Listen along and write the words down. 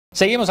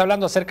Seguimos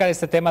hablando acerca de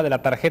este tema de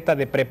la tarjeta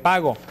de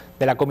prepago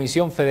de la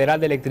Comisión Federal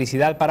de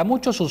Electricidad. Para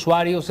muchos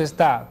usuarios,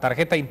 esta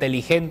tarjeta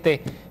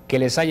inteligente que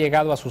les ha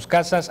llegado a sus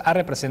casas ha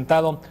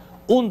representado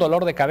un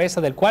dolor de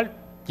cabeza del cual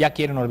ya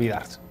quieren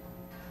olvidarse.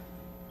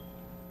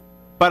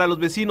 Para los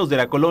vecinos de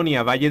la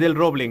Colonia Valle del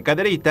Roble en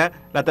Cadereyta,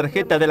 la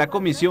tarjeta de la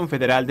Comisión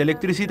Federal de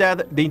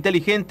Electricidad de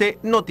Inteligente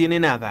no tiene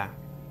nada.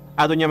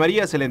 A doña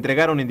María se le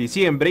entregaron en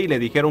diciembre y le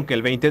dijeron que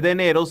el 20 de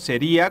enero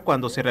sería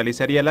cuando se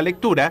realizaría la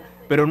lectura,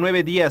 pero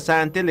 9 días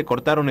antes le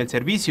cortaron el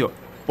servicio.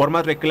 Por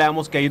más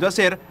reclamos que ha ido a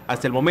hacer,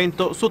 hasta el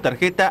momento su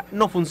tarjeta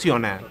no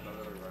funciona.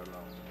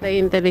 De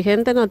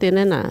Inteligente no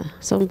tiene nada,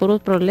 son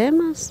puros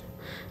problemas.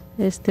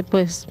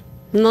 Pues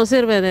no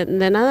sirve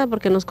de nada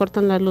porque nos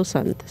cortan la luz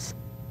antes.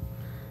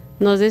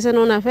 Nos dicen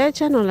una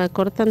fecha, nos la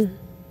cortan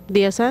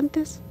días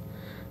antes,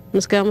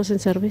 nos quedamos sin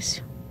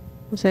servicio.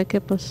 O sea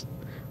que pues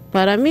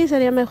para mí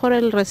sería mejor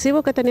el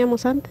recibo que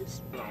teníamos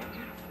antes.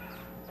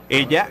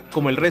 Ella,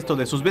 como el resto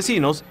de sus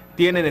vecinos,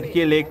 tiene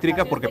energía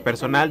eléctrica porque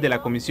personal de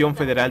la Comisión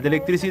Federal de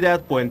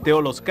Electricidad puenteó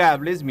los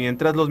cables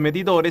mientras los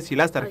medidores y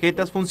las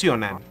tarjetas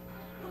funcionan.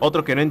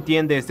 Otro que no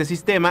entiende este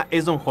sistema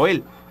es don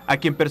Joel, a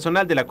quien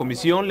personal de la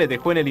comisión le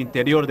dejó en el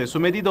interior de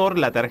su medidor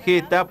la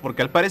tarjeta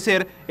porque al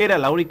parecer era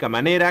la única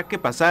manera que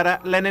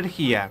pasara la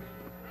energía.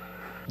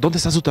 ¿Dónde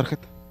está su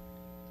tarjeta?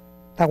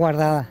 Está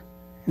guardada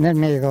en el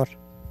medidor.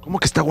 ¿Cómo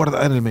que está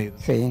guardada en el medidor?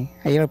 Sí,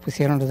 ahí lo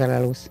pusieron los de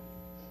la luz.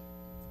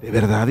 ¿De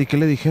verdad? ¿Y qué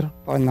le dijeron?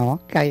 Pues no,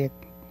 que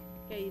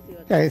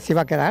se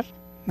iba a quedar.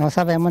 No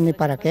sabemos ni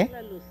para qué.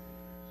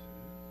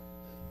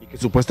 Y que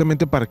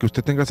supuestamente para que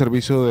usted tenga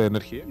servicio de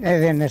energía.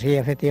 De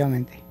energía,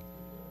 efectivamente.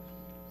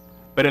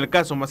 Pero el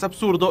caso más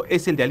absurdo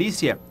es el de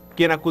Alicia,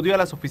 quien acudió a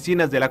las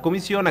oficinas de la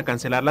comisión a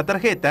cancelar la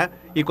tarjeta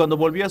y cuando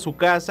volvió a su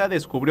casa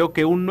descubrió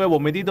que un nuevo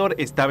medidor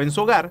estaba en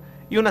su hogar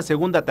y una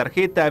segunda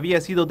tarjeta había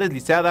sido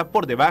deslizada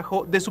por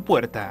debajo de su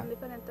puerta.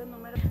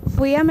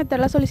 Fui a meter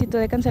la solicitud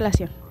de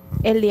cancelación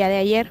el día de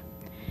ayer.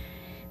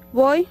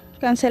 Voy,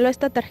 cancelo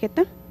esta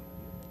tarjeta,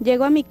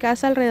 llego a mi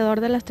casa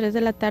alrededor de las 3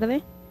 de la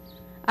tarde,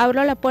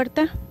 abro la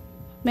puerta,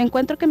 me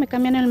encuentro que me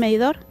cambian el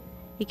medidor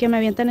y que me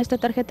avientan esta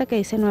tarjeta que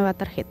dice nueva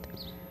tarjeta.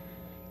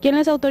 ¿Quién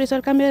les autorizó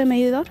el cambio de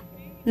medidor?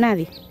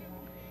 Nadie.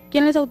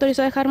 ¿Quién les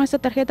autorizó dejarme esta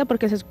tarjeta?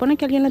 Porque se supone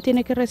que alguien la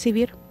tiene que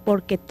recibir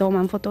porque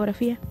toman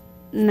fotografía.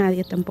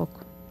 Nadie tampoco.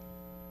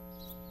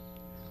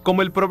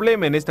 Como el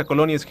problema en esta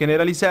colonia es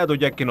generalizado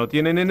ya que no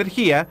tienen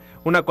energía,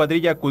 una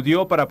cuadrilla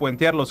acudió para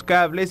puentear los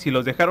cables y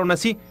los dejaron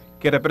así,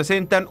 que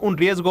representan un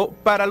riesgo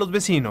para los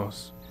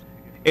vecinos.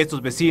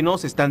 Estos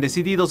vecinos están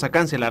decididos a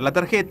cancelar la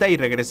tarjeta y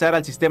regresar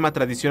al sistema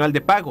tradicional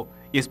de pago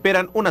y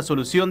esperan una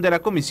solución de la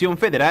Comisión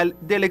Federal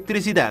de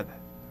Electricidad.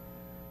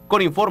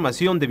 Con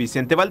información de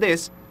Vicente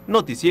Valdés,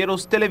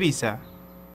 Noticieros Televisa.